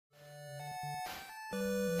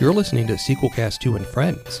You're listening to Sequelcast 2 and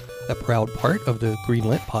Friends, a proud part of the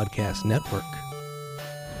Greenlit Podcast Network.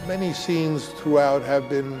 Many scenes throughout have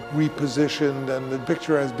been repositioned and the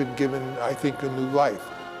picture has been given, I think, a new life,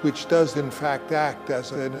 which does in fact act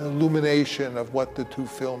as an illumination of what the two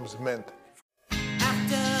films meant.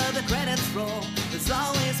 After the credits roll, there's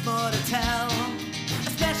always more to tell,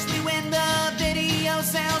 especially when the video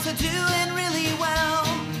sales are doing really well.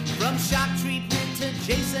 From Shock Treatment to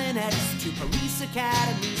Jason X to Police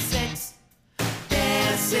Academy 6,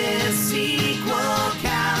 this is Sequel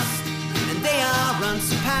Cast, and they are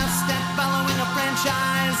unsurpassed at following a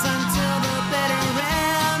franchise until the bitter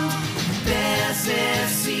end. This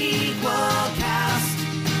is Sequel Cast,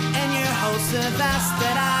 and your hosts have asked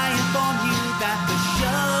that I inform you that the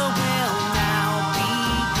show will now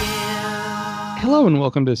begin. Hello and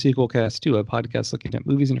welcome to Sequelcast 2, a podcast looking at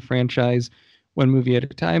movies in a franchise, one movie at a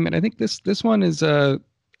time. And I think this one is a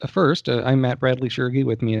first. I'm Matt Bradley Shergi.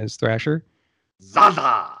 With me is Thrasher.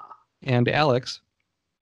 Zaza! And Alex.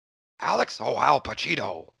 Alex? Oh, Al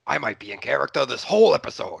Pacino. I might be in character this whole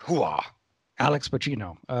episode. Hooah! Alex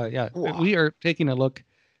Pacino. Hooah. We are taking a look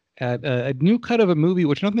at a new cut of a movie,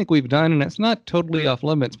 which I don't think we've done, and it's not totally off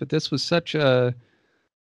limits, but this was such a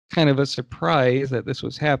kind of a surprise that this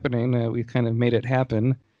was happening. We kind of made it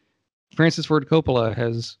happen. Francis Ford Coppola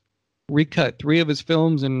has recut 3 of his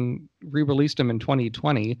films and re-released them in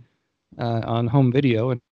 2020 on home video.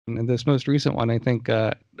 And this most recent one, I think,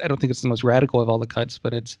 I don't think it's the most radical of all the cuts,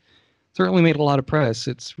 but it's certainly made a lot of press.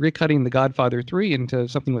 It's recutting The Godfather 3 into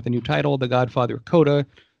something with a new title, The Godfather Coda,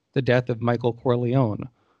 The Death of Michael Corleone.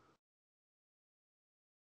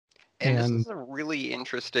 And this is a really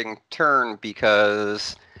interesting turn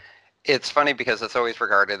because it's funny because it's always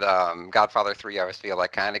regarded, Godfather 3, I always feel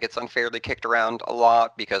like kind of gets unfairly kicked around a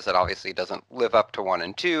lot because it obviously doesn't live up to 1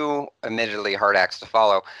 and 2, admittedly hard acts to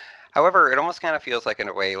follow. However, it almost kind of feels like in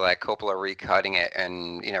a way like Coppola recutting it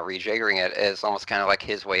and, rejiggering it is almost kind of like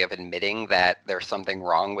his way of admitting that there's something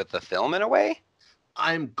wrong with the film in a way.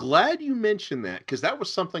 I'm glad you mentioned that because that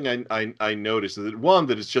was something I noticed.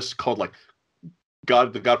 That it's just called like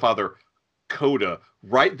The Godfather Coda.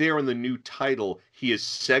 Right there in the new title, he is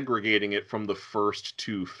segregating it from the first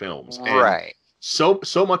 2 films. And right. So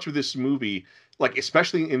much of this movie, like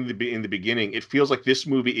especially in the beginning, it feels like this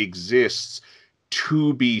movie exists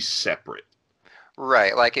to be separate.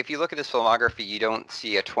 Right. Like if you look at his filmography, you don't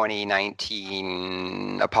see a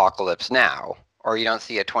 2019 Apocalypse Now, or you don't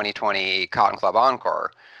see a 2020 Cotton Club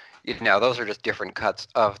Encore. Those are just different cuts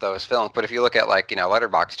of those films. But if you look at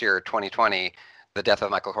Letterboxd here, 2020, The Death of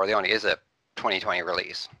Michael Corleone is a 2020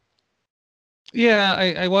 release. Yeah,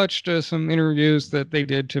 I watched some interviews that they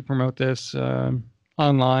did to promote this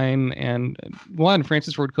online, and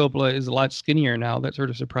Francis Ford Coppola is a lot skinnier now. That sort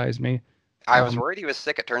of surprised me. I was worried he was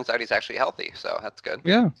sick. It turns out he's actually healthy, so that's good.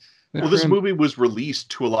 Yeah. Well, this movie was released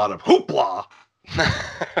to a lot of hoopla.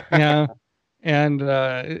 Yeah, and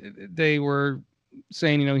they were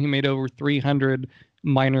saying, he made over 300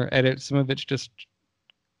 minor edits. Some of it's just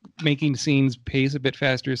making scenes pace a bit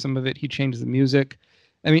faster. Some of it, he changed the music.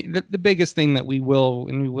 I mean, the biggest thing that we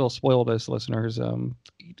will spoil this, listeners,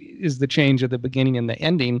 is the change at the beginning and the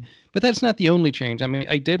ending. But that's not the only change. I mean,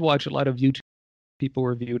 I did watch a lot of YouTube people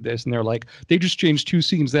reviewed this, and they're like, they just changed 2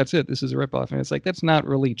 scenes. That's it. This is a ripoff. And it's like, that's not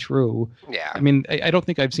really true. Yeah. I mean, I don't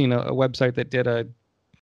think I've seen a website that did a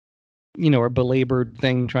belabored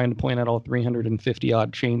thing trying to point out all 350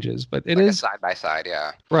 odd changes. But it is side by side,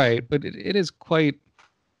 yeah. Right. But it is quite.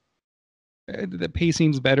 The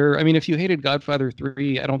pacing's better. I mean, if you hated Godfather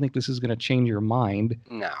 3, I don't think this is going to change your mind.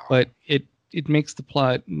 No. But it makes the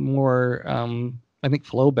plot more, I think,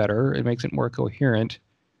 flow better. It makes it more coherent.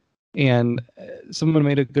 And someone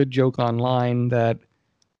made a good joke online that,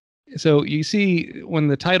 so you see when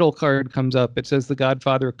the title card comes up, it says The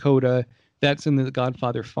Godfather Coda. That's in the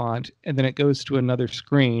Godfather font. And then it goes to another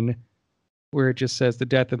screen where it just says The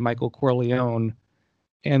Death of Michael Corleone.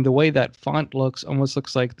 And the way that font looks almost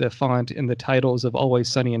looks like the font in the titles of Always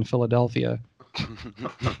Sunny in Philadelphia.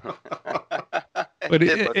 But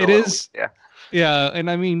it is, yeah. Yeah,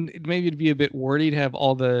 and I mean, maybe it'd be a bit wordy to have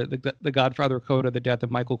all the Godfather Coda, The Death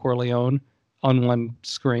of Michael Corleone on one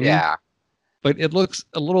screen. Yeah. But it looks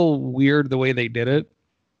a little weird the way they did it.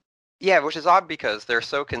 Yeah, which is odd because they're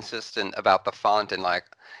so consistent about the font and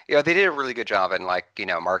they did a really good job in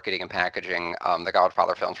marketing and packaging the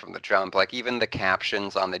Godfather films from the jump. Like even the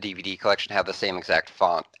captions on the DVD collection have the same exact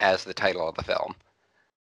font as the title of the film.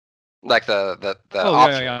 Like the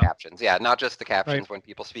optional captions, not just the captions when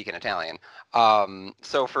people speak in Italian.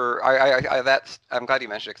 So for I'm glad you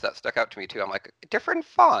mentioned it because that stuck out to me too. I'm like, different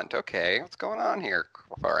font, okay, what's going on here,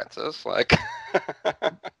 Francis? Like,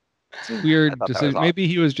 Weird thought that was decision. awesome. Maybe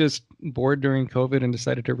he was just bored during COVID and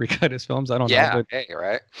decided to recut his films. I don't know, Yeah, but hey,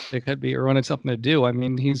 right. it could be, or wanted something to do. I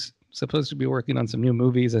mean, he's supposed to be working on some new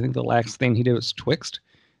movies. I think the last thing he did was Twixt,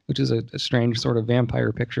 which is a strange sort of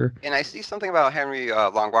vampire picture. And I see something about Henry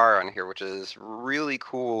Langlois on here, which is really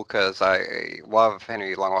cool because I love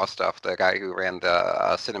Henry Langlois stuff. The guy who ran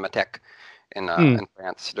the Cinematheque in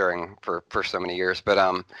France for so many years.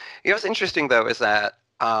 But what's interesting though is that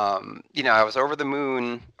I was over the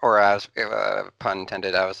moon, or I was pun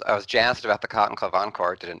intended. I was jazzed about the Cotton Club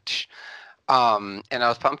Encore, and I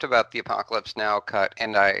was pumped about the Apocalypse Now cut.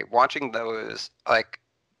 And watching those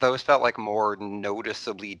felt like more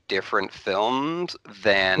noticeably different films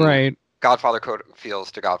than Right. Godfather Code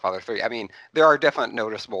feels to Godfather 3. I mean, there are definite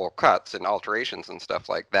noticeable cuts and alterations and stuff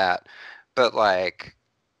like that, but like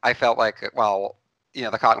I felt like, well,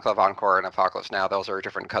 the Cotton Club Encore and Apocalypse Now, those are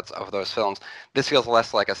different cuts of those films. This feels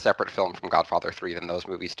less like a separate film from Godfather 3 than those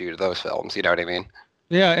movies do to those films. You know what I mean?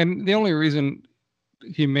 Yeah, and the only reason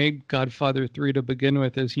he made Godfather 3 to begin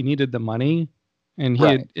with is he needed the money, and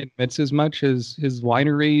he admits as much. His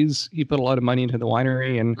wineries, he put a lot of money into the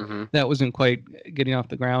winery, and that wasn't quite getting off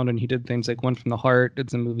the ground, and he did things like One from the Heart, did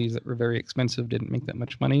some movies that were very expensive, didn't make that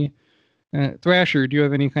much money. Thrasher, do you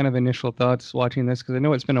have any kind of initial thoughts watching this? Because I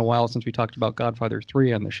know it's been a while since we talked about Godfather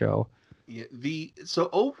 3 on the show. Yeah,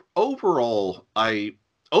 overall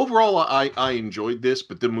I enjoyed this,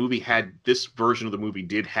 but this version of the movie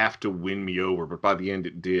did have to win me over, but by the end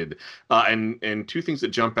it did. And two things that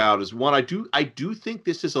jump out is, one, I do think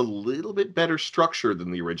this is a little bit better structured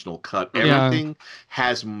than the original cut. Everything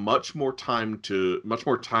has much more time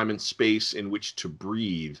and space in which to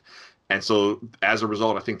breathe. And so, as a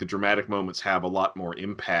result, I think the dramatic moments have a lot more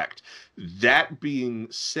impact. That being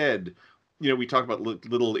said, we talk about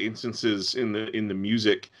little instances in the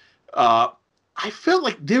music. I felt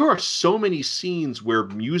like there are so many scenes where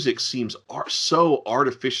music seems so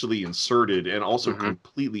artificially inserted and also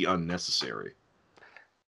completely unnecessary.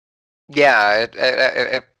 Yeah,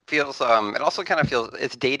 it feels. It also kind of feels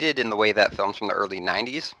it's dated in the way that films from the early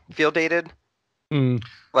 '90s feel dated.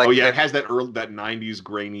 It has that 90s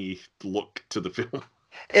grainy look to the film.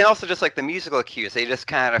 And also just like the musical cues, they just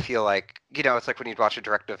kind of feel like, it's like when you watch a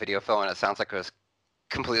direct-to-video film and it sounds like it was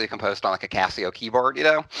completely composed on like a Casio keyboard,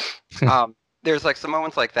 There's like some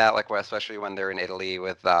moments like that, especially when they're in Italy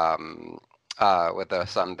with the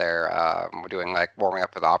son there doing like warming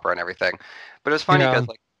up for the opera and everything. But it was funny because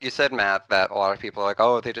like you said, Matt, that a lot of people are like,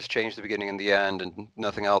 oh, they just changed the beginning and the end and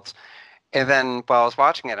nothing else. And then while I was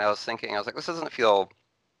watching it, I was like, this doesn't feel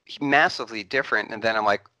massively different. And then I'm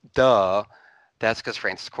like, duh, that's because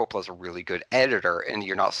Francis Coppola's a really good editor and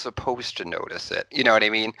you're not supposed to notice it. You know what I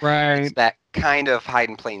mean? Right. It's that kind of hide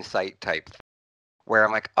in plain sight type thing where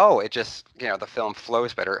I'm like, oh, it just, the film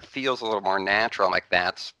flows better. It feels a little more natural. I'm like,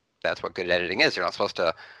 that's what good editing is. You're not supposed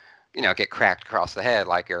to, get cracked across the head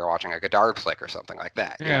like you're watching a Godard flick or something like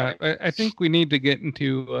that. Yeah, I think we need to get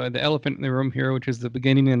into the elephant in the room here, which is the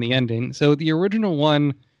beginning and the ending. So the original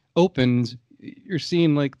one opens, you're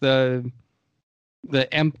seeing like the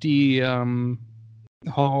empty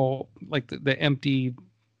hall, like the empty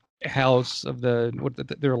house of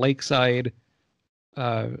their lakeside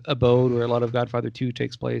abode where a lot of Godfather 2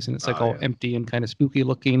 takes place, and it's like all empty and kind of spooky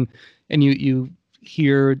looking. And you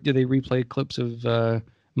hear, they replay clips of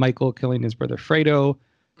Michael killing his brother Fredo,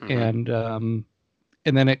 and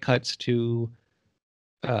then it cuts to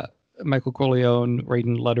Michael Corleone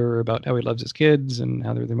writing a letter about how he loves his kids and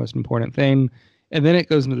how they're the most important thing. And then it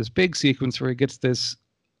goes into this big sequence where he gets this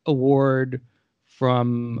award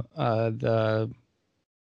from the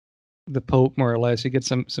Pope, more or less. He gets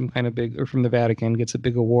some kind of big, or from the Vatican, gets a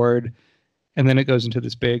big award. And then it goes into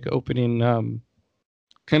this big opening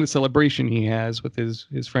kind of celebration he has with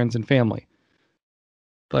his friends and family.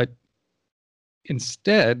 But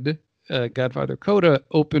instead, Godfather Coda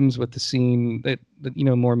opens with the scene that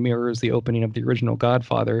more mirrors the opening of the original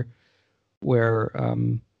Godfather, where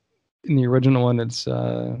in the original one, it's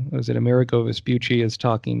Amerigo Vespucci is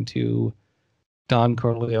talking to Don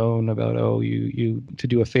Corleone about, you to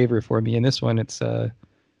do a favor for me. In this one, it's a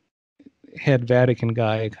head Vatican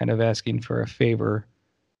guy kind of asking for a favor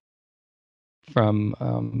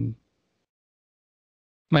from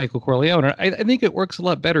Michael Corleone. I think it works a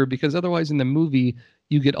lot better because otherwise in the movie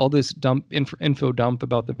you get all this info dump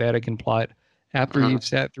about the Vatican plot after you've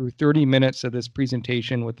sat through 30 minutes of this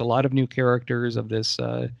presentation with a lot of new characters of this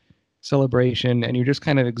celebration, and you're just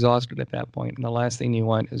kind of exhausted at that point. And the last thing you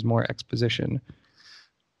want is more exposition.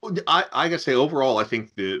 I gotta say, overall, I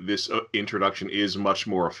think this introduction is much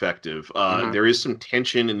more effective. Mhm. There is some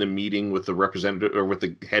tension in the meeting with the representative or with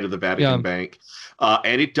the head of the Vatican Yeah. Bank,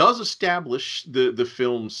 and it does establish the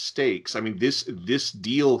film's stakes. I mean, this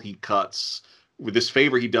deal he cuts with this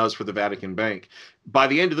favor he does for the Vatican Bank. By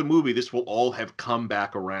the end of the movie, this will all have come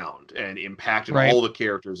back around and impacted Right. all the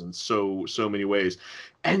characters in so many ways.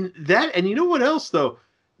 And you know what else though?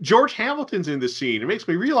 George Hamilton's in this scene. It makes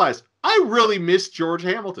me realize I really miss George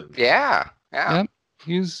Hamilton. Yeah. Yeah.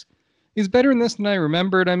 He's better in this than I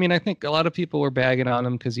remembered. I mean, I think a lot of people were bagging on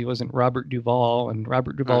him because he wasn't Robert Duvall, and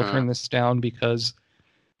Robert Duvall Mhm. turned this down because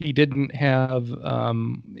he didn't have,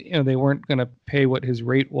 they weren't going to pay what his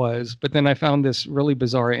rate was. But then I found this really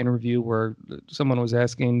bizarre interview where someone was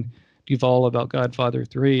asking Duvall about Godfather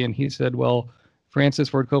 3, and he said, well, Francis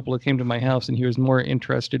Ford Coppola came to my house and he was more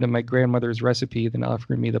interested in my grandmother's recipe than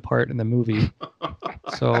offering me the part in the movie.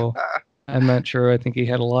 So I'm not sure. I think he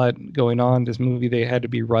had a lot going on. This movie, they had to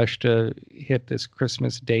be rushed to hit this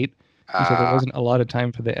Christmas date. And so there wasn't a lot of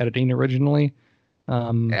time for the editing originally.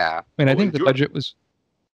 Yeah. And I Oh, think the George- budget was,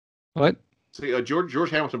 what? See,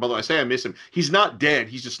 George Hamilton, by the way, I say I miss him. He's not dead.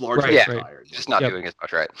 He's just largely Right, Yeah. right. retired. Just not Yep. doing as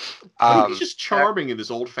much right. But he's just charming in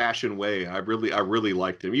this old-fashioned way. I really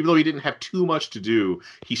liked him. Even though he didn't have too much to do,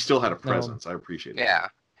 he still had a presence. I appreciate it. Yeah.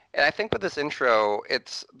 And I think with this intro,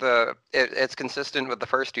 it's consistent with the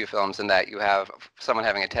first two films in that you have someone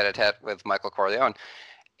having a tete-a-tete with Michael Corleone,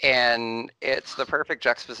 and it's the perfect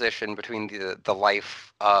juxtaposition between the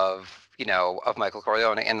life of Michael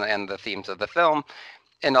Corleone and the themes of the film,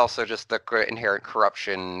 and also just the inherent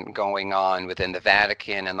corruption going on within the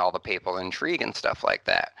Vatican and all the papal intrigue and stuff like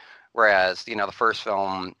that. Whereas, the first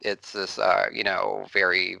film, it's this,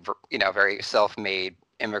 very self-made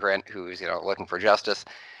immigrant who's, looking for justice.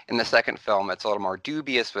 In the second film, it's a little more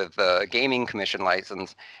dubious with the gaming commission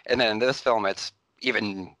license. And then in this film, it's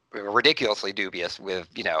even ridiculously dubious with,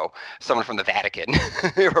 someone from the Vatican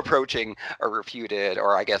approaching a reputed,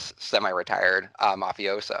 or I guess semi-retired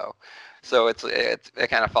mafioso. So it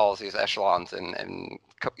kind of follows these echelons and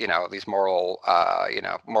these moral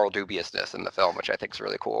dubiousness in the film, which I think is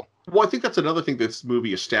really cool. Well, I think that's another thing this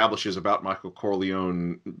movie establishes about Michael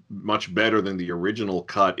Corleone much better than the original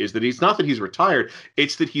cut, is that it's not that he's retired,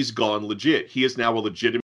 it's that he's gone legit. He is now a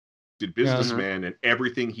legitimate businessman, and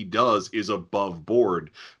everything he does is above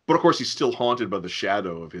board. But of course, he's still haunted by the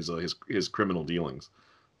shadow of his criminal dealings.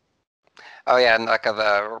 Oh yeah,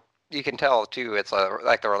 and you can tell too. It's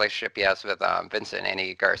like the relationship he has with Vincent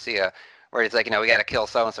Annie Garcia, where he's like, we got to kill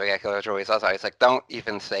so and so, we got to kill Joey Zaza. He's like, don't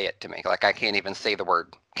even say it to me. Like, I can't even say the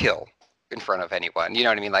word kill in front of anyone. You know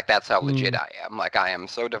what I mean? Like, that's how legit I am. Like, I am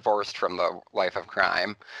so divorced from the life of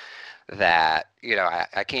crime that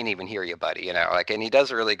I can't even hear you, buddy. And he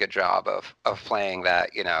does a really good job of playing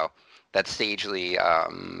that that sagely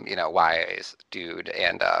wise dude,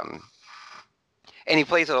 and he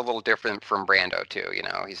plays it a little different from Brando too.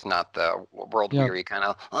 He's not the world weary kind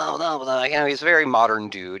of. Oh no, he's a very modern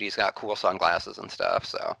dude. He's got cool sunglasses and stuff.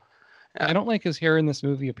 So yeah. I don't like his hair in this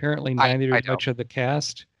movie. Apparently, neither did much of the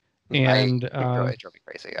cast. And it drove me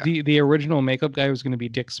crazy. Yeah. The original makeup guy was going to be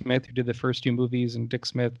Dick Smith, who did the first two movies, and Dick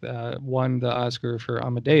Smith won the Oscar for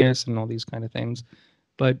Amadeus and all these kind of things.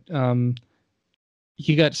 But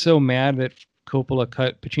he got so mad that Coppola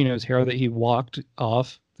cut Pacino's hair that he walked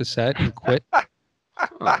off the set and quit.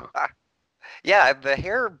 Yeah, the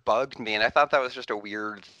hair bugged me, and I thought that was just a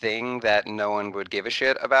weird thing that no one would give a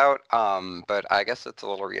shit about. But I guess it's a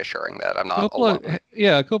little reassuring that I'm not alone.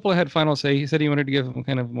 Yeah, Coppola had final say. He said he wanted to give him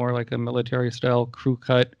kind of more like a military-style crew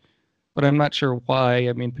cut, but I'm not sure why.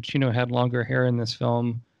 I mean, Pacino had longer hair in this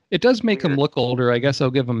film. It does make him look older. I guess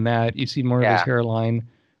I'll give him that. You see more of his hairline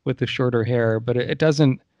with the shorter hair, but it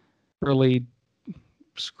doesn't really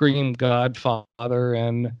scream Godfather.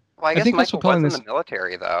 And well, I guess Michael was in the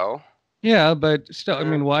military, though. Yeah, but still, I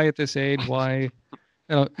mean, why at this age? Why?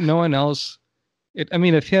 No one else. I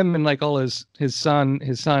mean, if him and like all his son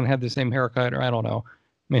had the same haircut, or I don't know,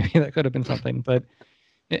 maybe that could have been something. But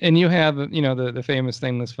and you have, the famous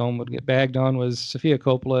thing this film would get bagged on was Sofia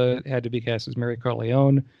Coppola had to be cast as Mary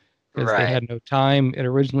Corleone because they had no time. It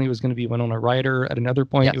originally was going to be Winona Ryder. At another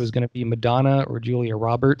point, it was going to be Madonna or Julia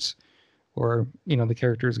Roberts, or the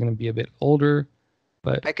character is going to be a bit older.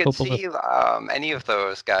 But I could see any of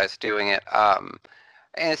those guys doing it. And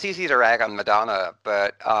it's easy to rag on Madonna,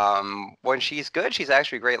 but when she's good, she's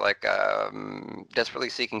actually great. Like Desperately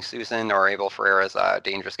Seeking Susan or Abel Ferreira's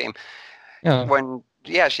Dangerous Game. Yeah. When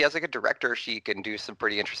she has a good director, she can do some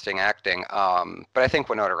pretty interesting acting. But I think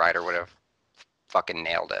Winona Ryder would have fucking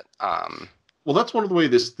nailed it. Well, that's one of the way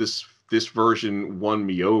this version won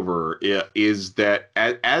me over is that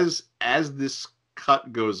as this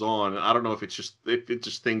cut goes on, I don't know if it's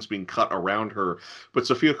just things being cut around her, but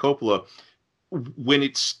Sofia Coppola, when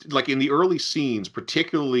it's like in the early scenes,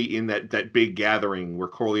 particularly in that big gathering where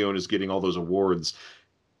Corleone is getting all those awards,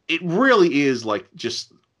 it really is like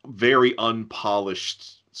just very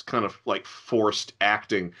unpolished. It's kind of like forced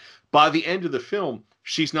acting. By the end of the film,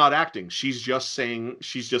 she's not acting. She's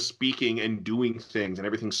just speaking and doing things, and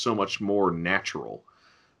everything's so much more natural.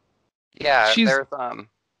 Yeah, She's there's sorry,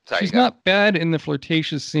 she's you go. not bad in the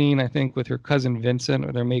flirtatious scene, I think, with her cousin Vincent,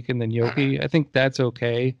 where they're making the gnocchi. I think that's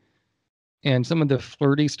okay. And some of the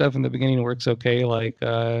flirty stuff in the beginning works okay, like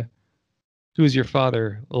who's your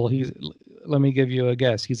father? Well, let me give you a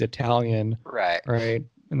guess. He's Italian, Right. right?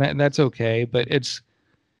 And that's okay, but it's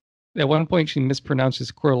at one point she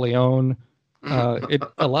mispronounces Corleone.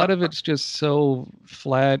 A lot of it's just so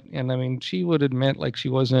flat, and I mean, she would admit like she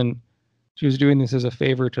was doing this as a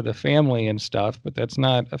favor to the family and stuff, but that's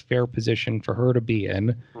not a fair position for her to be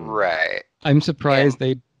in. Right. I'm surprised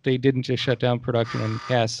they didn't just shut down production and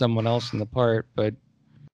cast someone else in the part, but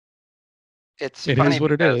it is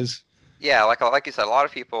what it is. Yeah, like you said, a lot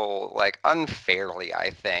of people like unfairly,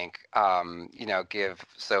 I think, give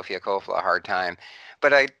Sofia Coppola a hard time,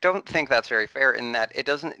 but I don't think that's very fair in that it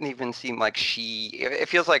doesn't even seem like it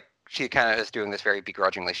feels like she kind of is doing this very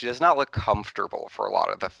begrudgingly. She does not look comfortable for a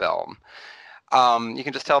lot of the film. You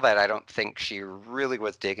can just tell that I don't think she really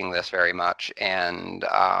was digging this very much, and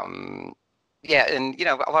yeah, and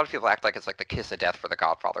a lot of people act like it's like the kiss of death for The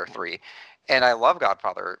Godfather 3. And I love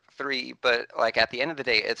Godfather 3, but like at the end of the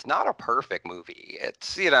day, it's not a perfect movie.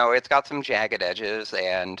 It's, it's got some jagged edges,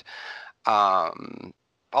 and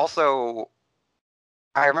also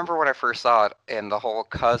I remember when I first saw it and the whole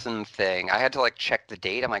cousin thing, I had to like check the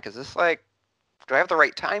date. I'm like, is this like, do I have the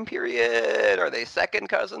right time period? Are they second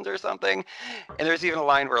cousins or something? And there's even a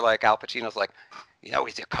line where like Al Pacino's like, he's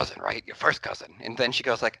your cousin, right? Your first cousin. And then she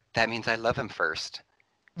goes like, that means I love him first.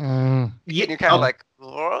 Yeah, and you're kind of like,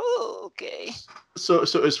 oh, okay. So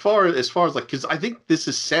as far as like, because I think this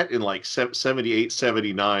is set in like 78,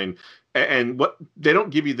 79, and what they don't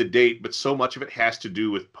give you the date, but so much of it has to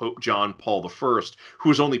do with Pope John Paul I, who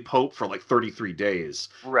was only Pope for like 33 days.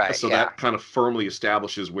 Right. So that kind of firmly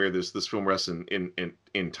establishes where this film rests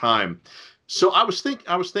in time. So I was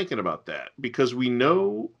thinking about that because we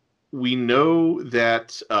know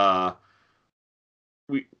that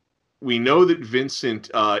we know that Vincent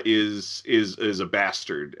is a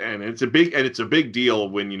bastard, and it's a big deal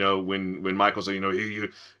when Michael says,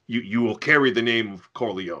 you will carry the name of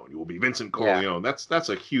Corleone. You will be Vincent Corleone. Yeah. That's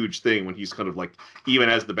a huge thing when he's kind of like, even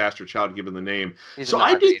as the bastard child given the name. So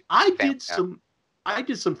I did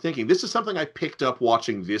some thinking. This is something I picked up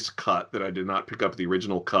watching this cut that I did not pick up the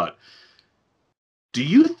original cut. Do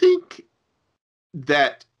you think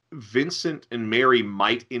that Vincent and Mary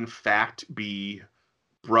might in fact be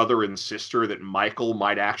brother and sister, that Michael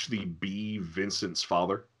might actually be Vincent's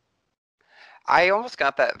father? I almost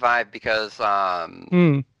got that vibe because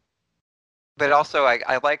but also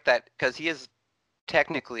I like that because he is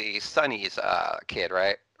technically Sonny's kid,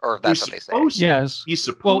 right? Or that's what they say. Yes. He's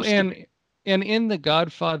supposed to. And in The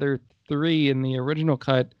Godfather 3, in the original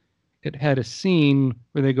cut, it had a scene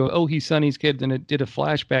where they go, oh, he's Sonny's kid, and it did a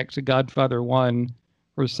flashback to Godfather 1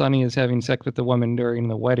 where Sonny is having sex with the woman during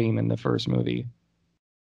the wedding in the first movie.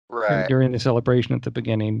 Right. During the celebration at the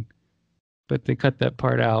beginning. But they cut that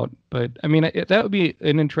part out. But, I mean, that would be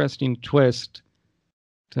an interesting twist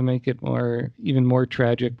to make it even more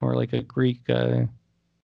tragic, more like a Greek yeah,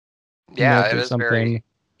 it is very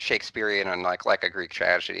Shakespearean and like a Greek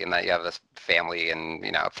tragedy, and that you have this family and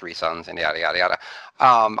 3 sons and yada yada yada.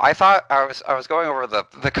 I thought I was going over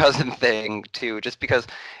the cousin thing too, just because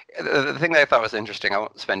the thing that I thought was interesting. I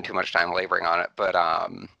won't spend too much time laboring on it, but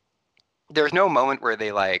there's no moment where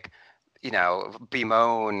they like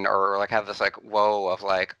bemoan or like have this like woe of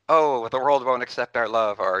like, oh, the world won't accept our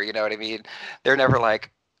love, or you know what I mean. They're never like,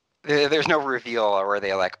 there's no reveal where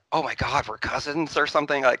they like, oh my god, we're cousins or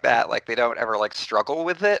something like that. Like they don't ever like struggle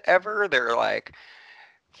with it ever. They're like,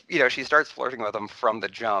 she starts flirting with him from the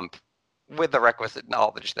jump with the requisite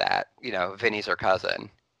knowledge that Vinny's her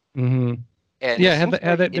cousin. Mm-hmm. And yeah, had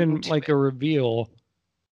that been like a reveal,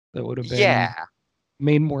 that would have been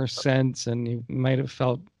made more sense, and you might have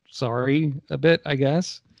felt sorry a bit, I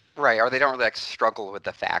guess. Right, or they don't really like struggle with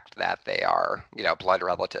the fact that they are blood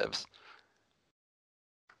relatives.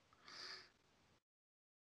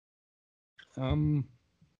 And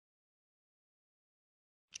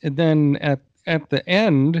then at the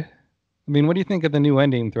end, I mean, what do you think of the new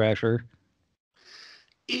ending, Thrasher?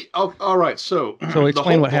 All right, so So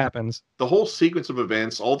explain what happens. The whole sequence of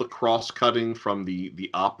events, all the cross-cutting from the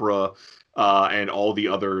opera, and all the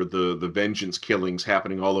other the vengeance killings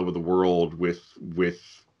happening all over the world with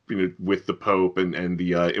with the Pope and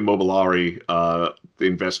the Immobiliari, the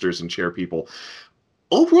investors and chair people.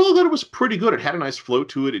 Overall, I thought it was pretty good. It had a nice flow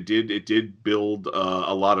to it. It did build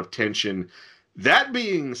a lot of tension. That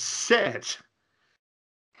being said,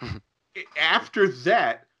 after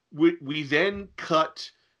that, we then cut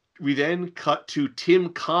to Tim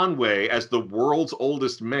Conway as the world's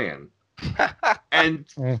oldest man, and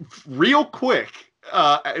real quick,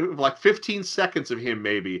 like 15 seconds of him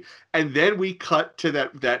maybe, and then we cut to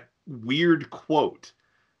that weird quote,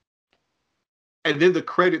 and then the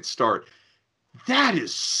credits start. That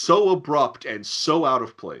is so abrupt and so out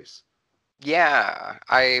of place. Yeah,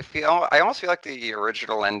 I almost feel like the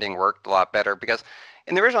original ending worked a lot better, because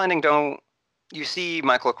in the original ending, you see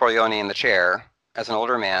Michael Corleone in the chair as an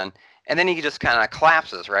older man, and then he just kind of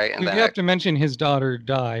collapses, right? And you then have to mention his daughter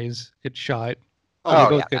dies, gets shot. Oh,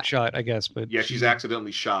 they both get shot, I guess. But yeah, she's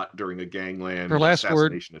accidentally shot during a gangland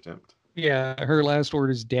assassination attempt. Yeah, her last word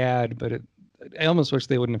is "Dad," but I almost wish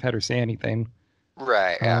they wouldn't have had her say anything.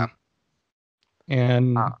 Right. Yeah.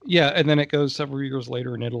 And and then it goes several years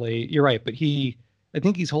later in Italy. You're right, but I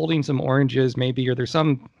think he's holding some oranges, maybe, or there's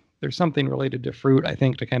something related to fruit, I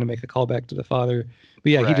think, to kind of make a callback to the father.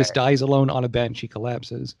 But yeah, He just dies alone on a bench. He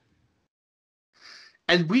collapses.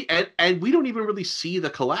 And we don't even really see the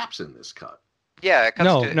collapse in this cut. Yeah, it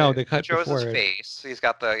cuts to they cut shows before his face. He's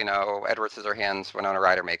got the Edward Scissorhands Winona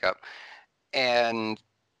Ryder makeup, and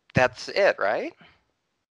that's it, right?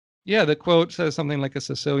 Yeah, the quote says something like a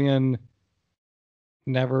Sicilian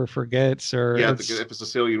never forgets, or if a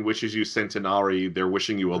Sicilian wishes you centenary, they're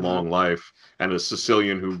wishing you a long life, and a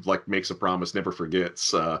Sicilian who makes a promise never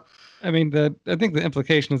forgets. I think the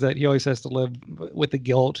implication is that he always has to live with the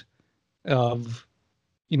guilt of,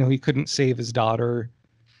 he couldn't save his daughter.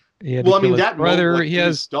 That brother.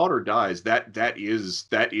 His daughter dies. That is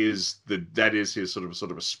his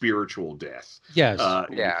sort of a spiritual death. Yes.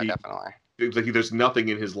 Definitely. There's nothing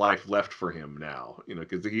in his life left for him now,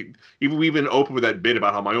 because we've even opened with that bit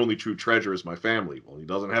about how my only true treasure is my family. Well, he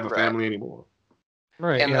doesn't have a family anymore.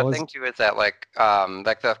 Right. And the thing too is that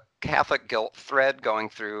the Catholic guilt thread going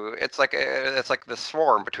through, it's like the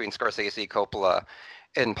swarm between Scorsese, Coppola,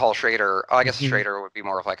 and Paul Schrader. I guess Schrader would be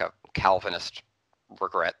more of like a Calvinist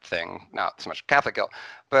regret thing, not so much Catholic guilt,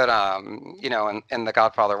 but in the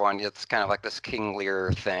Godfather one, it's kind of like this King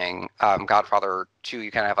Lear thing. Godfather 2, you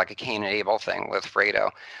kind of have like a Cain and Abel thing with Fredo,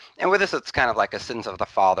 and with this, it's kind of like a sins of the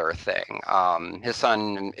father thing. His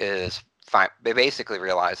son is fine. They basically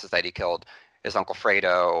realizes that he killed his uncle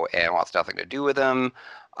Fredo and wants nothing to do with him.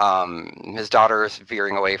 His daughter's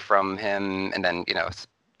veering away from him, and then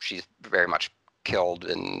she's very much killed,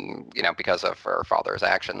 and because of her father's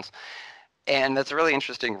actions. And that's a really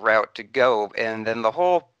interesting route to go. And then the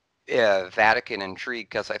whole Vatican intrigue,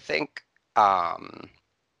 because I think, after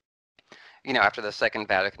the Second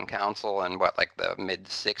Vatican Council and the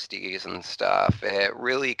mid-'60s and stuff, it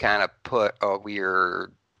really kind of put a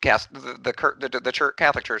weird cast. The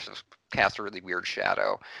Catholic Church cast a really weird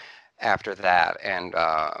shadow after that. And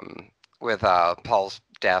with Paul's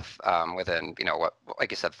death within, like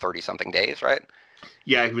you said, 30-something days, right?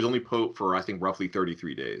 Yeah, he was only Pope for, I think, roughly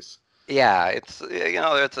 33 days. Yeah, it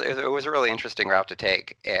was a really interesting route to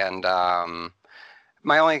take, and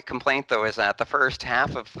my only complaint though is that the first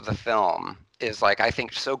half of the film is I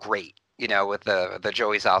think so great, with the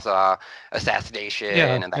Joey Zaza assassination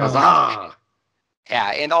and that.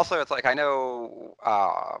 Yeah, and also it's I know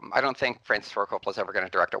I don't think Francis Ford Coppola's ever going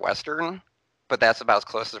to direct a Western, but that's about as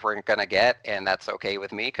close as we're going to get, and that's okay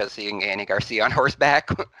with me, because seeing Andy Garcia on horseback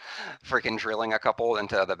freaking drilling a couple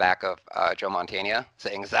into the back of Joe Mantegna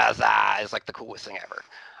saying Zaza is the coolest thing ever.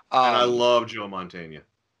 And I love Joe Mantegna.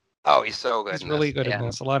 Oh, he's so good. He's really good in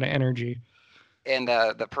this. A lot of energy. And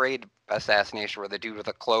the parade assassination where the dude with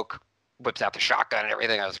the cloak whips out the shotgun and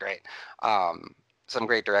everything, that was great. Some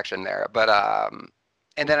great direction there. But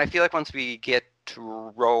and then I feel once we get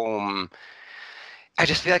to Rome, I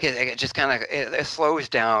just feel it just kind of it slows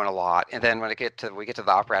down a lot, and then when we get to the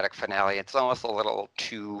operatic finale, it's almost a little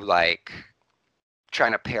too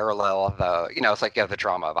trying to parallel the it's you have the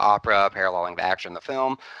drama of opera paralleling the action of the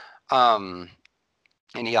film, and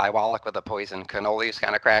Eli Wallach with the poison cannolis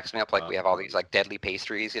kind of cracks me up. We have all these deadly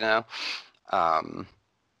pastries,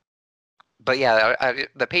 But yeah,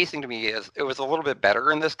 the pacing to me it was a little bit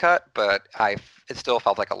better in this cut, but it still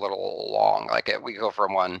felt a little long. We go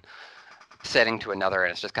from one setting to another,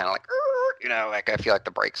 and it's just kind of I feel the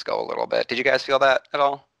brakes go a little bit. Did you guys feel that at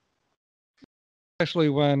all? Especially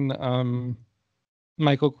when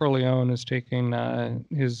Michael Corleone is taking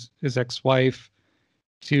his ex-wife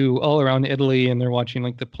to all around Italy, and they're watching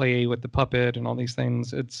like the play with the puppet and all these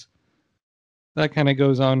things. That kind of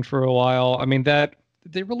goes on for a while. I mean, that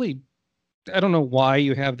they really, I don't know why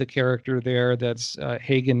you have the character there that's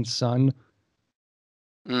Hagen's son.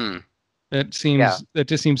 That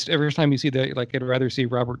just seems every time you see that, like, I'd rather see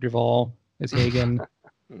Robert Duvall as Hagen.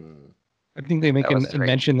 I think they make a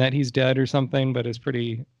mention that he's dead or something, but it's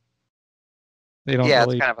pretty. They don't. Yeah,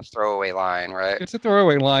 really, it's kind of a throwaway line, right? It's a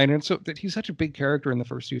throwaway line, and so that he's such a big character in the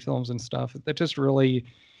first two films and stuff. That just really.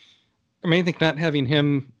 I mean, I think not having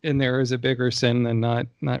him in there is a bigger sin than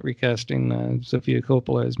not recasting Sofia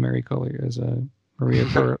Coppola as Maria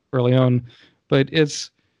Corleone. But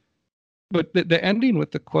the ending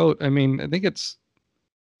with the quote. I mean, I think it's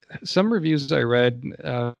some reviews I read.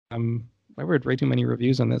 I read way too many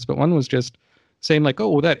reviews on this, but one was just saying like, "Oh,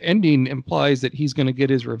 well, that ending implies that he's going to get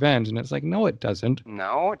his revenge," and it's like, no, it doesn't.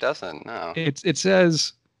 No, it doesn't. No. It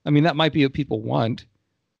says. I mean, that might be what people want,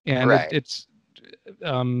 and right. it's.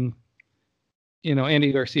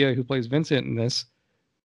 Andy Garcia, who plays Vincent in this,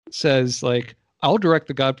 says like, "I'll direct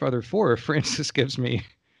The Godfather 4 if Francis gives me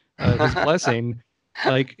his blessing."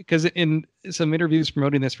 Like, because in some interviews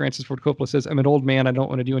promoting this, Francis Ford Coppola says, "I'm an old man. I don't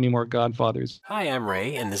want to do any more Godfathers." Hi, I'm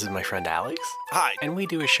Ray, and this is my friend Alex. Hi. And we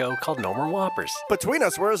do a show called No More Whoppers. Between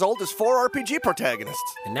us, we're as old as 4 RPG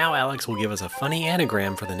protagonists. And now Alex will give us a funny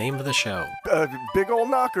anagram for the name of the show. Big ol'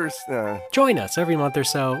 knockers. Join us every month or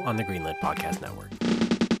so on the Greenlit Podcast Network.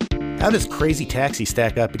 How does Crazy Taxi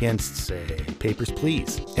stack up against, say, Papers,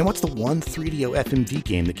 Please? And what's the one 3DO FMV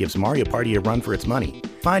game that gives Mario Party a run for its money?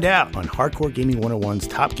 Find out on Hardcore Gaming 101's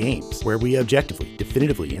Top Games, where we objectively,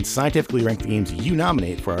 definitively, and scientifically rank the games you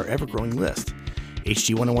nominate for our ever-growing list.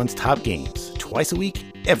 HG 101's Top Games, twice a week,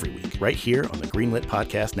 every week, right here on the Greenlit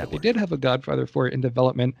Podcast Network. They did have a Godfather 4 in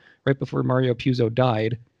development right before Mario Puzo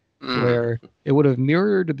died, where it would have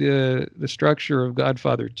mirrored the structure of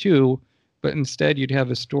Godfather 2, but instead you'd have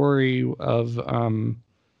a story of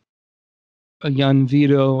a young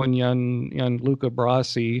Vito and young Luca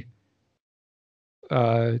Brasi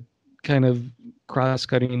kind of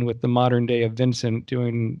cross-cutting with the modern day of Vincent,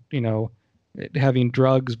 doing, having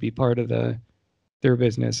drugs be part of their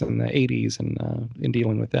business in the 80s and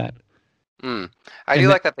dealing with that. I do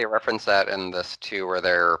like that they reference that in this too, where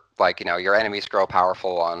they're like, your enemies grow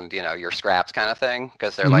powerful on, your scraps kind of thing,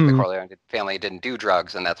 because they're like the Corleone family didn't do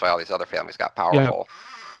drugs, and that's why all these other families got powerful.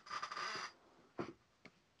 Yeah.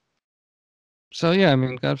 So yeah, I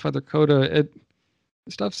mean, Godfather Coda,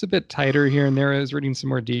 stuff's a bit tighter here and there. I was reading some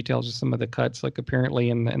more details of some of the cuts, like apparently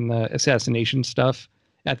in the assassination stuff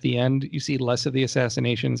at the end, you see less of the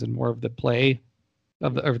assassinations and more of the play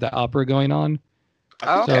of the opera going on.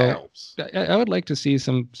 Okay. So I would like to see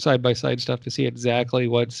some side-by-side stuff to see exactly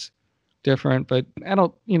what's different, but I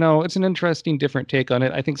don't, it's an interesting, different take on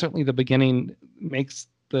it. I think certainly the beginning makes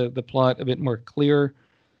the plot a bit more clear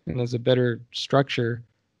and has a better structure.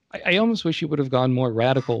 I almost wish you would have gone more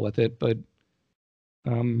radical with it, but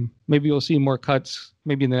maybe we'll see more cuts.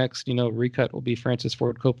 Maybe the next, recut will be Francis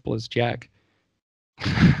Ford Coppola's Jack.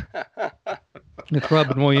 With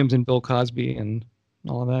Robin Williams and Bill Cosby and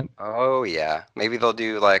all of that. Oh yeah, maybe they'll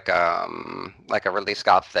do like a Ridley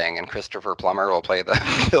Scott thing, and Christopher Plummer will play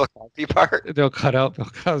the Bill Cosby part. They'll cut out Bill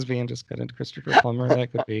Cosby and just cut into Christopher Plummer.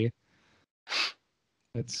 That could be.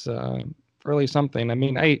 It's really something. I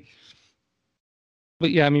mean, but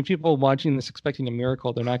yeah, I mean, people watching this expecting a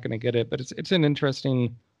miracle, they're not going to get it. But it's an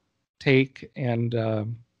interesting take, and we'll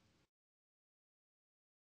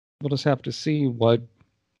just have to see what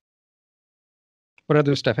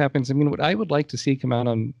other stuff happens. I mean, what I would like to see come out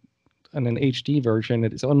on an HD version,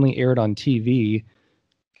 it's only aired on TV,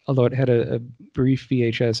 although it had a brief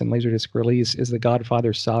VHS and Laserdisc release, is the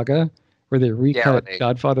Godfather Saga, where they recut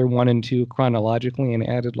Godfather 1 and 2 chronologically and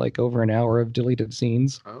added like over an hour of deleted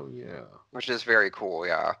scenes. Oh, yeah. Which is very cool,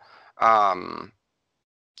 yeah. And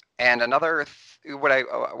another, what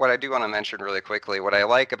I do want to mention really quickly, what I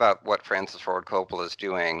like about what Francis Ford Coppola is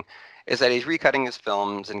doing is that he's recutting his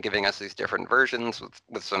films and giving us these different versions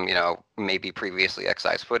with some, maybe previously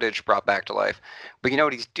excised footage brought back to life. But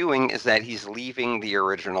what he's doing is that he's leaving the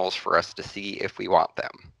originals for us to see if we want them.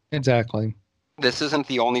 Exactly. This isn't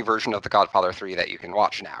the only version of The Godfather 3 that you can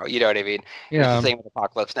watch now. You know what I mean? Yeah. It's the same with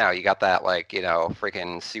Apocalypse Now. You got that,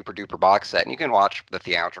 freaking super duper box set, and you can watch the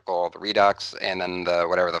theatrical, the Redux, and then the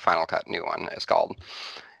whatever the Final Cut new one is called.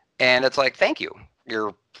 And it's like, thank you.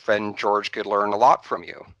 Your friend George could learn a lot from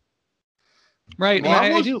you. Right. Well,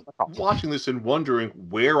 I was watching this and wondering,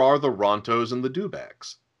 where are the Rontos and the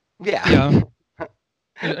Dubacks? Yeah.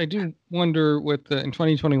 I do wonder in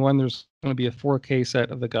 2021, there's going to be a 4K set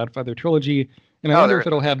of the Godfather trilogy, And I wonder if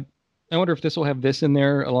it'll have. I wonder if this will have this in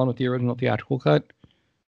there along with the original theatrical cut,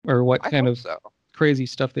 or what kind of crazy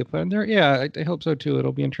stuff they put in there. Yeah, I hope so too.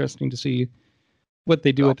 It'll be interesting to see what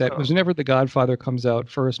they do with that. Because whenever The Godfather comes out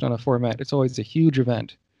first on a format, it's always a huge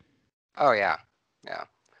event. Oh yeah, yeah.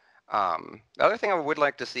 The other thing I would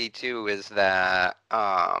like to see too is that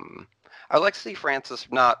I would like to see Francis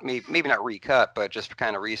maybe not recut, but just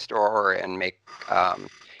kind of restore and make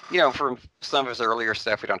from some of his earlier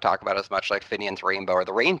stuff we don't talk about as much, like Finian's Rainbow or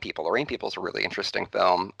The Rain People. The Rain People is a really interesting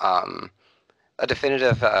film. A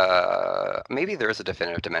definitive, maybe there is a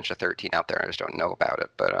definitive Dementia 13 out there. I just don't know about it,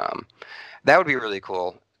 but that would be really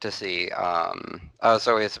cool to see. I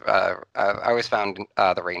always found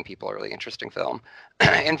The Rain People a really interesting film.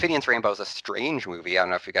 And Finian's Rainbow is a strange movie. I don't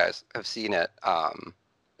know if you guys have seen it.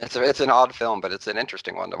 It's an odd film, but it's an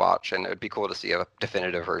interesting one to watch, and it would be cool to see a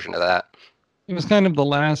definitive version of that. It was kind of the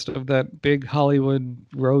last of that big Hollywood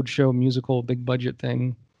roadshow musical, big budget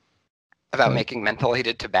thing. About making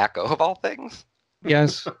mentholated tobacco, of all things?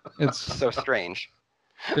 Yes. It's so strange.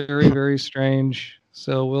 Very, very strange.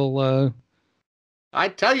 So we'll... I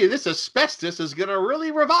tell you, this asbestos is going to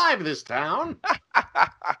really revive this town.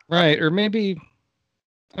 Right, or maybe...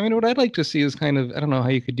 I mean, what I'd like to see is kind of... I don't know how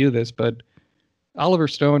you could do this, but Oliver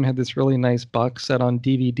Stone had this really nice box set on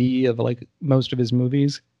DVD of, like, most of his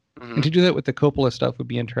movies. Mm-hmm. And to do that with the Coppola stuff would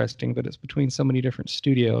be interesting, but it's between so many different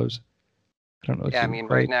studios. I don't know. Yeah, I mean,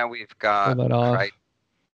 right now we've got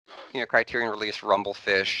Criterion released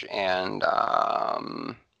Rumblefish and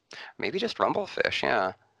maybe just Rumblefish,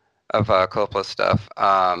 yeah, of Coppola stuff.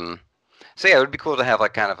 So yeah, it would be cool to have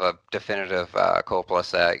like kind of a definitive Coppola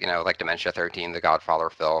set, like Dementia 13, the Godfather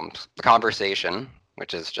films, The Conversation,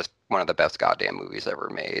 which is just one of the best goddamn movies ever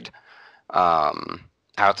made.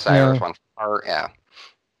 Outsiders, One Part, yeah.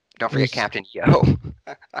 Don't forget Captain EO.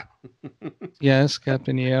 Yes,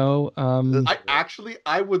 Captain EO.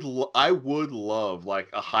 I would love like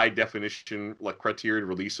a high definition like Criterion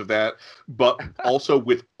release of that, but also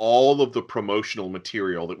with all of the promotional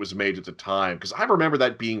material that was made at the time, because I remember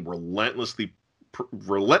that being relentlessly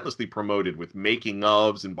promoted with making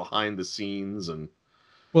ofs and behind the scenes. And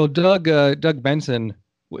well, Doug Benson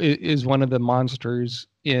is one of the monsters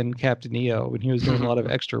in Captain EO when he was doing a lot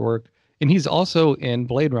of extra work. And he's also in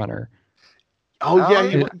Blade Runner. Oh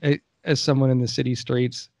yeah, as someone in the city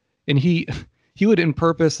streets. And he would in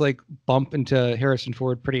purpose like bump into Harrison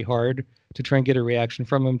Ford pretty hard to try and get a reaction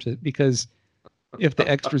from him, because if the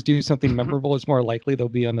extras do something memorable, it's more likely they'll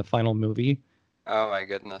be on the final movie. Oh my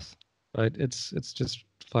goodness. But it's just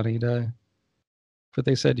funny but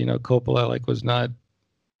they said, Coppola like was not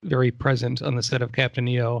very present on the set of Captain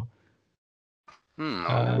EO.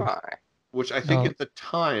 Which I think at the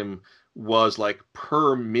time was like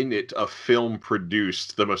per minute of film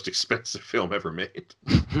produced the most expensive film ever made.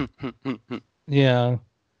 Yeah.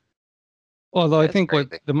 Although I think crazy.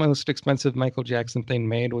 What the most expensive Michael Jackson thing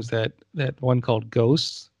made was that one called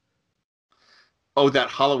Ghosts. Oh, that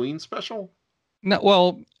Halloween special? No,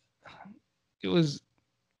 well, it was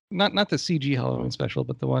not the CG Halloween special,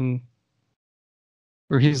 but the one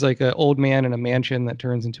where he's like an old man in a mansion that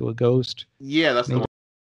turns into a ghost. Yeah, that's the one.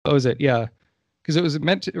 Oh, is it? Yeah. Because it was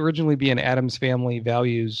meant to originally be an Addams Family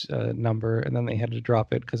Values number, and then they had to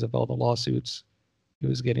drop it because of all the lawsuits he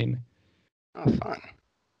was getting. Oh, fun.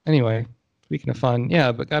 Anyway, speaking of fun,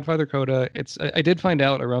 yeah, but Godfather Coda, I did find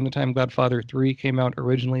out around the time Godfather 3 came out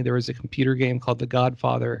originally, there was a computer game called The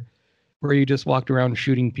Godfather where you just walked around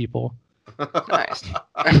shooting people. Nice.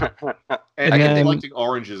 and then collecting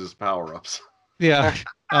oranges as power-ups. Yeah.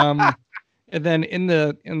 And then in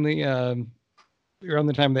the around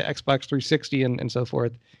the time of the Xbox 360 and so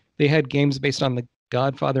forth, they had games based on The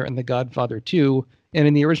Godfather and The Godfather 2. And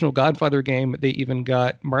in the original Godfather game, they even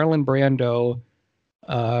got Marlon Brando,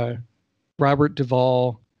 Robert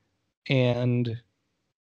Duvall, and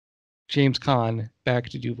James Caan back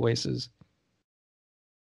to do voices.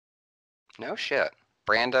 No shit.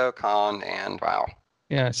 Brando, Caan, and wow.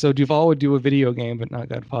 Yeah, so Duvall would do a video game, but not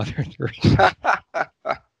Godfather 3.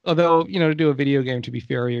 Although, to do a video game, to be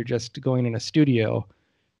fair, you're just going in a studio.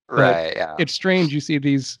 Right, yeah. It's strange. You see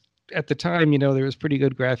these, at the time, there was pretty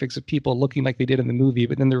good graphics of people looking like they did in the movie,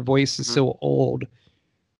 but then their voice is so old.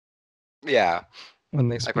 Yeah. When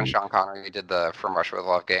they when Sean Connery did the From Russia with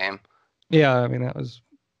Love game. Yeah, I mean, that was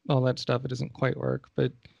all that stuff. It doesn't quite work,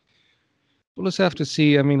 but we'll just have to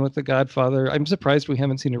see. I mean, with The Godfather, I'm surprised we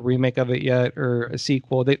haven't seen a remake of it yet or a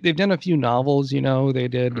sequel. They've done a few novels, They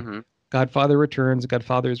did Godfather Returns,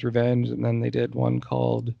 Godfather's Revenge, and then they did one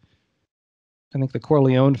called, I think, The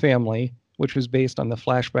Corleone Family, which was based on the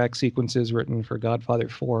flashback sequences written for Godfather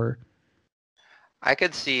 4. I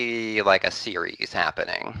could see, like, a series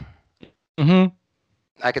happening. Mm-hmm.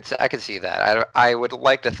 I could see that. I would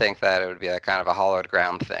like to think that it would be a kind of a hollowed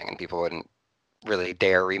ground thing, and people wouldn't really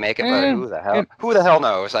dare remake it. But who the hell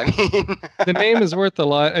knows? I mean, the name is worth a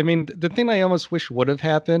lot. I mean, the thing I almost wish would have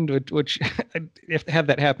happened, which if had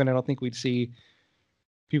that happen, I don't think we'd see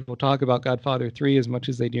people talk about Godfather 3 as much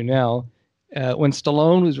as they do now. When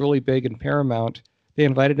Stallone was really big in Paramount, they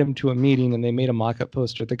invited him to a meeting and they made a mock-up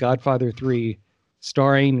poster, The Godfather 3,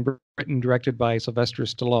 starring, written, directed by Sylvester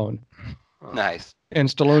Stallone. Nice. And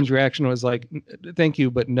Stallone's reaction was like, "Thank you,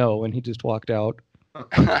 but no," and he just walked out.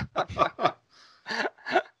 God,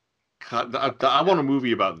 I want a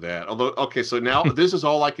movie about that. Although, okay, so now this is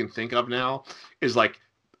all I can think of now is like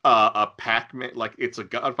a Pac-Man, like it's a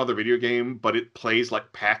Godfather video game, but it plays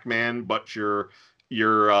like Pac-Man, but you're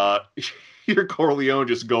Corleone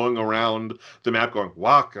just going around the map going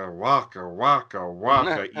waka waka waka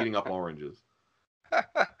waka, eating up oranges.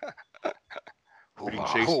 Being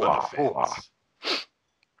chased by the feds.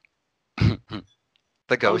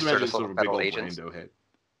 The ghosts are just little federal agents. Head.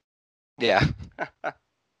 Yeah.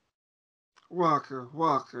 Walker.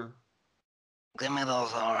 Give me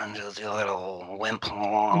those oranges, you little wimp.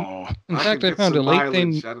 In fact, I found a late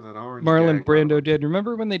thing Marlon Brando did.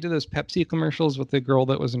 Remember when they did those Pepsi commercials with the girl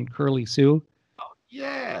that was in Curly Sue? Oh,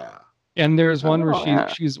 yeah. And there's one where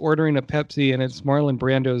she's ordering a Pepsi, and it's Marlon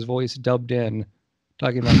Brando's voice dubbed in,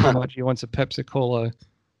 talking about how much he wants a Pepsi-Cola.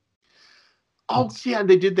 Oh yeah, and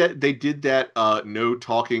they did that no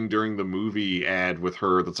talking during the movie ad with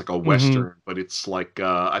her. That's like a Western, but it's like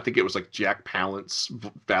I think it was like Jack Palance's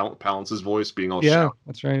voice being all shouty.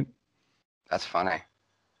 That's right. That's funny.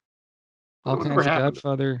 All kinds of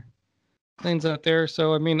Godfather things out there.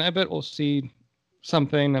 So I mean, I bet we'll see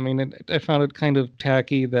something. I mean, I found it kind of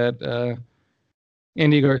tacky that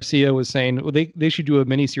Andy Garcia was saying, well, they should do a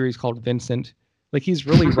miniseries called Vincent. Like he's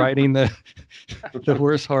really riding the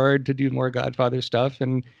horse hard to do more Godfather stuff,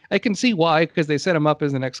 and I can see why, because they set him up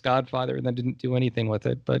as the next Godfather and then didn't do anything with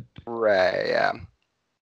it. But right, yeah,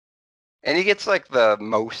 and he gets like the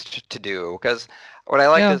most to do, because what I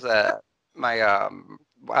liked is that my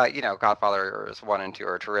Godfathers 1 and 2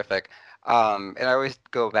 are terrific, and I always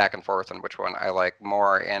go back and forth on which one I like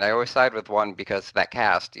more, and I always side with 1 because of that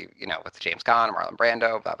cast, you know, with James Caan, Marlon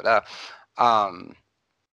Brando, blah blah blah.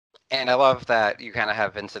 And I love that you kind of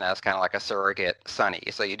have Vincent as kind of like a surrogate Sonny.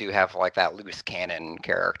 So you do have like that loose cannon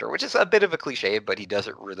character, which is a bit of a cliche, but he does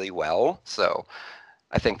it really well. So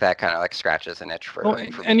I think that kind of like scratches an itch for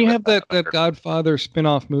me. And you have that Godfather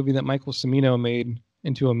spin-off movie that Michael Cimino made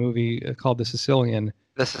into a movie called The Sicilian.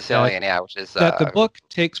 The Sicilian, which is... that the book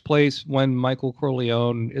takes place when Michael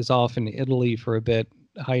Corleone is off in Italy for a bit,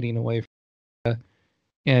 hiding away from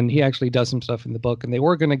and he actually does some stuff in the book. And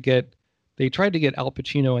they tried to get Al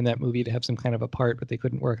Pacino in that movie to have some kind of a part, but they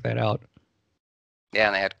couldn't work that out. Yeah,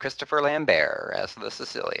 and they had Christopher Lambert as the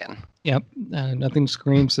Sicilian. Yep, nothing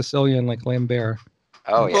screams Sicilian like Lambert.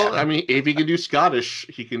 Oh, yeah. Well, I mean, if he can do Scottish,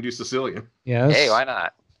 he can do Sicilian. Yes. Hey, why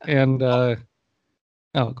not? And, go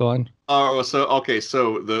on. Oh, so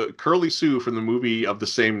the Curly Sue from the movie of the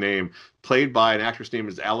same name, played by an actress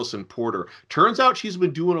named Allison Porter. Turns out she's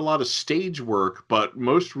been doing a lot of stage work, but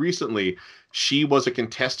most recently, she was a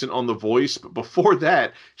contestant on The Voice. But before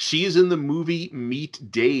that, she's in the movie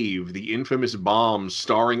Meet Dave, the infamous bomb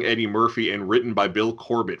starring Eddie Murphy and written by Bill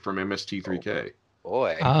Corbett from MST3K. Oh,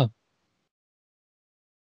 boy. Ah.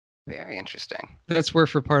 Very interesting. That's where,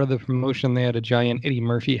 for part of the promotion, they had a giant Eddie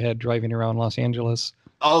Murphy head driving around Los Angeles.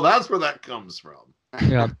 Oh, that's where that comes from.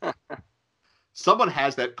 Yeah. Someone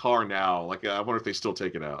has that car now. Like, I wonder if they still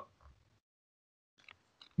take it out.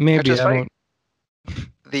 Maybe.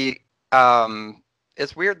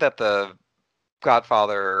 It's weird that the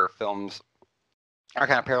Godfather films are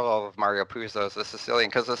kind of parallel with Mario Puzo's The Sicilian,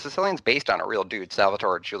 because The Sicilian's based on a real dude,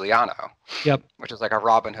 Salvatore Giuliano. Yep. Which is like a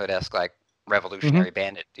Robin Hood-esque, like, revolutionary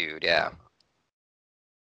bandit dude, yeah.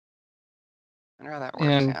 I wonder how that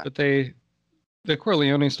works. But the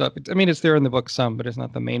Corleone stuff, I mean, it's there in the book some, but it's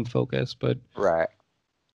not the main focus. But right.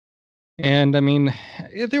 And I mean,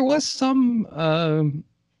 there was some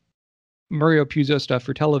Mario Puzo stuff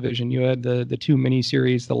for television. You had the 2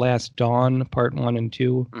 miniseries, The Last Dawn, Part 1 and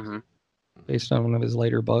 2, based on one of his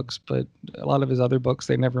later books. But a lot of his other books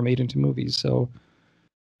they never made into movies. So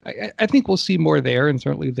I think we'll see more there, and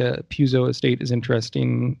certainly the Puzo estate is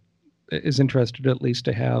interested at least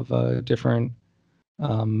to have different,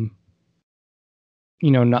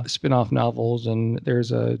 not spin-off novels, and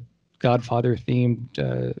there's a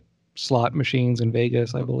Godfather-themed slot machines in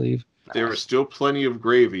Vegas, I believe. There is still plenty of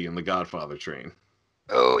gravy in the Godfather train.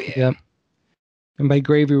 Oh, yeah. Yep. And by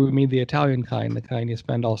gravy, we mean the Italian kind, the kind you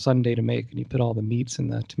spend all Sunday to make, and you put all the meats in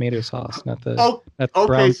the tomato sauce, not the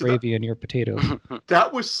brown gravy in your potatoes.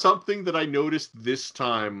 That was something that I noticed this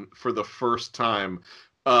time for the first time.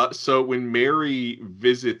 So when Mary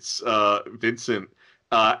visits Vincent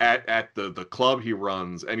at the club he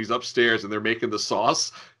runs, and he's upstairs and they're making the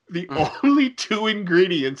sauce, the only two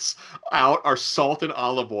ingredients out are salt and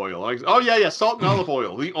olive oil. Like, oh yeah, salt and olive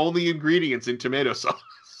oil, the only ingredients in tomato sauce.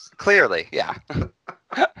 Clearly, yeah.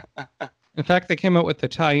 In fact, they came out with the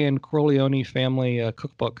tie-in Corleone family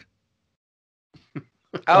cookbook.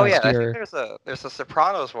 Oh yeah, I think there's a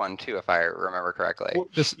Sopranos one too, if I remember correctly. Well,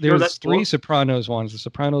 there's three Sopranos ones. The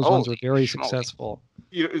Sopranos ones were very successful.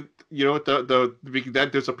 You know what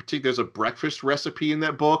there's a breakfast recipe in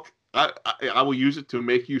that book. I will use it to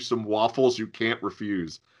make you some waffles you can't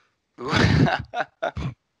refuse.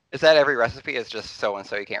 Is that every recipe? Is just so and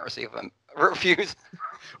so you can't refuse?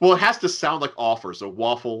 Well, it has to sound like offers. A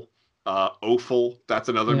waffle, offal. That's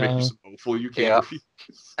another make you some offal you can't refuse.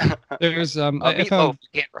 There's I found you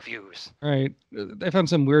can't refuse. Right. I found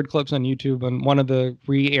some weird clips on YouTube on one of the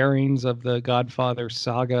re-airings of the Godfather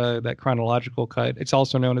saga, that chronological cut. It's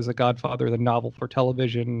also known as the Godfather, the novel for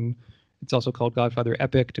television. It's also called Godfather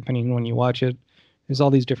Epic, depending on when you watch it. There's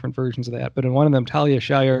all these different versions of that. But in one of them, Talia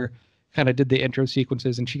Shire kind of did the intro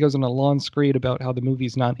sequences, and she goes on a long screed about how the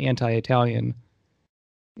movie's not anti-Italian.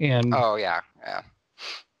 And oh yeah.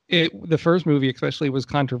 The first movie especially was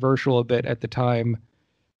controversial a bit at the time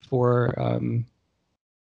for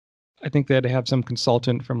I think they had to have some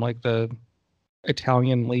consultant from like the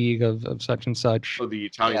Italian League of such and such. Oh, the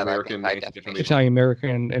Italian American. Italian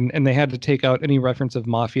American, and they had to take out any reference of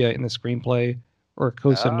mafia in the screenplay or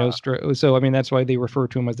Cosa Nostra. So I mean that's why they refer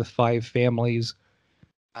to them as the five families.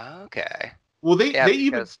 Okay. Well, they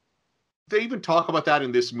even talk about that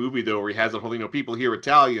in this movie though, where he has a whole, people here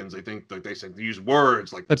Italians. I think they say they use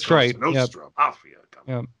words like that's right. Nostra, mafia.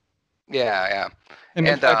 Yeah.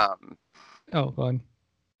 And go on.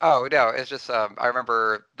 Oh no, it's just I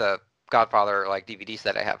remember the Godfather DVD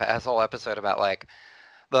set I have has a whole episode about like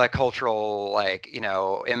the cultural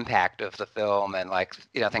impact of the film and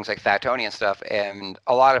things like Fat Tony and stuff, and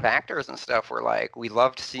a lot of actors and stuff were like, we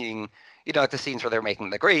loved seeing the scenes where they're making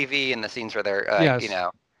the gravy and the scenes where they're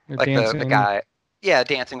the guy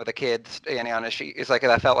dancing with the kids standing on his sheet. It's like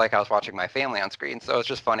I felt like I was watching my family on screen. So it's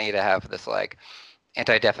just funny to have this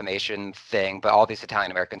anti-defamation thing, but all these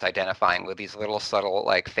Italian Americans identifying with these little subtle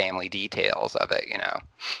family details of it. I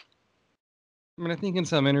mean, I think in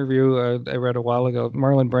some interview I read a while ago,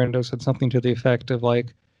 Marlon Brando said something to the effect of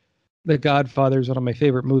The Godfather is one of my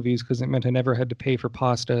favorite movies because it meant I never had to pay for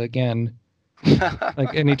pasta again.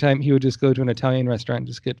 Anytime he would just go to an Italian restaurant and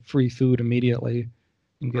just get free food immediately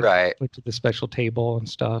and get put to the special table and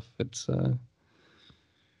stuff. It's I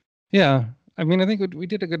mean, I think we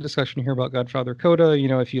did a good discussion here about Godfather Coda.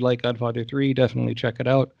 If you like Godfather 3, definitely check it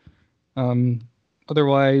out.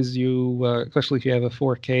 Otherwise, especially if you have a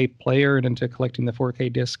 4K player and into collecting the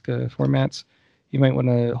 4K disc formats, you might want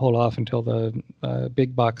to hold off until the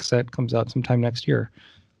big box set comes out sometime next year.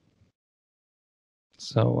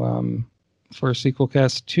 So, for Sequel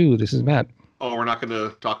Cast 2, this is Matt. Oh, we're not going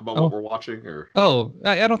to talk about what we're watching, or? Oh,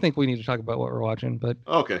 I don't think we need to talk about what we're watching, but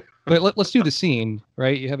okay. But let's do the scene,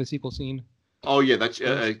 right? You have a sequel scene. Oh yeah, that's.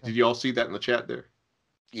 Did you all see that in the chat there?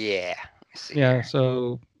 Yeah. Yeah.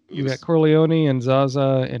 So you got Corleone and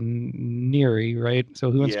Zaza and Neri, right?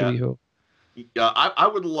 So who wants to be who? Yeah, I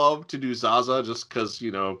would love to do Zaza just because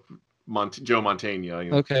Joe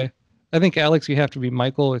Mantegna. Okay. I think, Alex, you have to be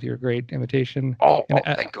Michael with your great imitation.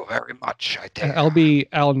 Thank you very much. I'll be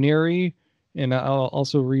Al Neri, and I'll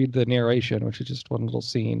also read the narration, which is just one little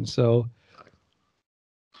scene. So,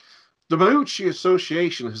 the Maiucci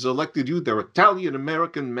Association has elected you their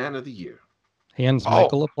Italian-American Man of the Year. Hands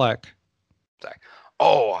Michael a plaque.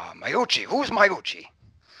 Maiucci. Who's Maiucci?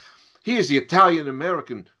 He is the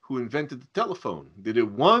Italian-American who invented the telephone. Did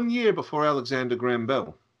it 1 year before Alexander Graham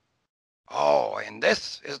Bell. Oh, and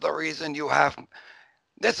this is the reason you have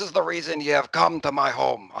come to my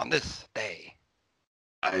home on this day.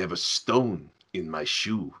 I have a stone in my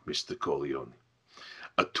shoe, Mr. Corleone.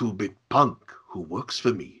 A two-bit punk who works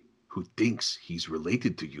for me, who thinks he's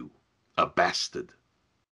related to you. A bastard.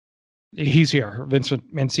 He's here.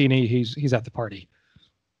 Vincent Mancini, he's at the party.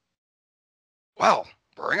 Well,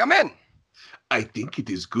 bring him in. I think it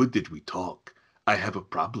is good that we talk. I have a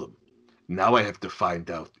problem. Now I have to find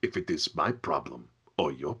out if it is my problem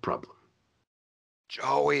or your problem.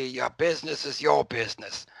 Joey, your business is your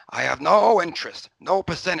business. I have no interest, no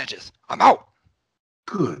percentages. I'm out.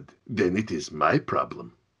 Good. Then it is my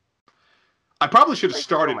problem. I probably should have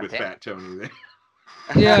started with Fat Tony there.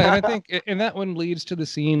 Yeah, and I think, and that one leads to the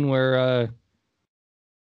scene where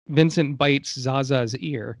Vincent bites Zaza's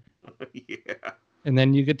ear, Yeah. and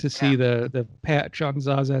then you get to see the patch on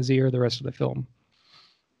Zaza's ear the rest of the film.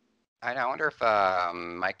 I wonder if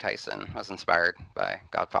Mike Tyson was inspired by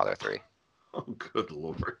Godfather 3. Oh, good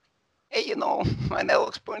lord. Hey, you know, my nail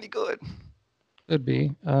looks pretty good. Could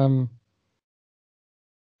be. Yeah,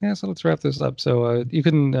 so let's wrap this up. So you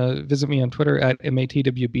can visit me on Twitter at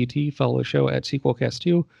MATWBT, follow the show at SequelCast2.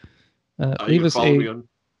 You Leave can us follow me on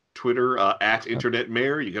Twitter at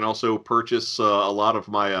InternetMayor. You can also purchase a lot of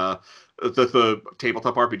my the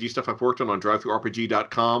tabletop RPG stuff I've worked on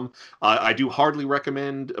DriveThruRPG.com. I do hardly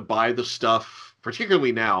recommend buy the stuff,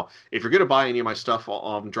 particularly now. If you're going to buy any of my stuff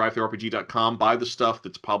on DriveThruRPG.com, buy the stuff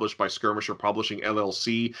that's published by Skirmisher Publishing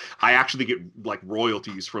LLC. I actually get like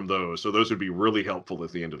royalties from those, so those would be really helpful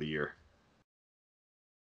at the end of the year.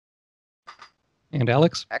 And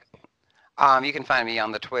Alex? You can find me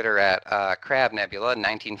on the Twitter at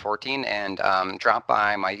CrabNebula1914 and drop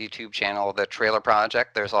by my YouTube channel, The Trailer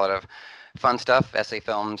Project. There's a lot of fun stuff, essay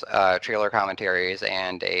films, trailer commentaries,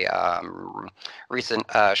 and a recent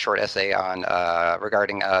short essay on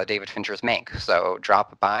regarding David Fincher's Mank. So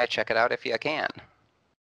drop by, check it out if you can.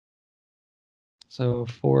 So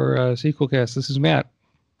for Sequelcast, this is Matt.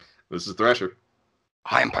 This is Thresher.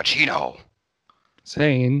 I'm Pacino.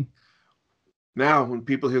 Saying... Now, when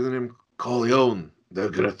people hear the name Corleone, they're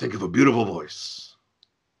going to think of a beautiful voice.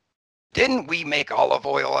 Didn't we make olive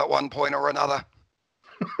oil at one point or another?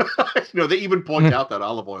 No, they even point out that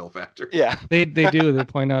olive oil factor. Yeah. They do. They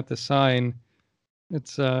point out the sign.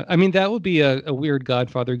 It's I mean, that would be a weird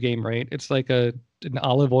Godfather game, right? It's like an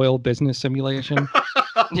olive oil business simulation.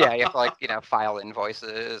 Yeah, you have to like, file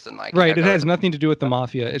invoices and like... Right, it has nothing to do with the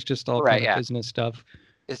mafia. It's just all kind of business stuff.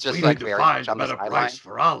 It's just we like need very to find much on the better sideline. price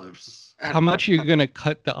for olives. How much are you going to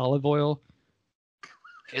cut the olive oil?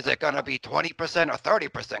 Is it going to be 20% or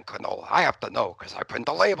 30% canola? I have to know because I print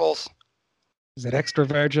the labels. Is it extra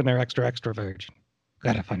virgin or extra virgin?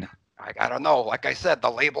 Gotta find out. I gotta know. Like I said, the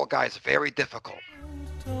label guy's very difficult.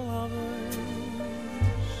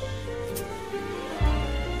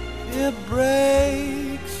 It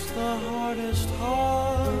breaks the hardest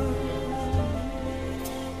heart.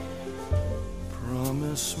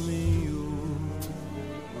 Promise me you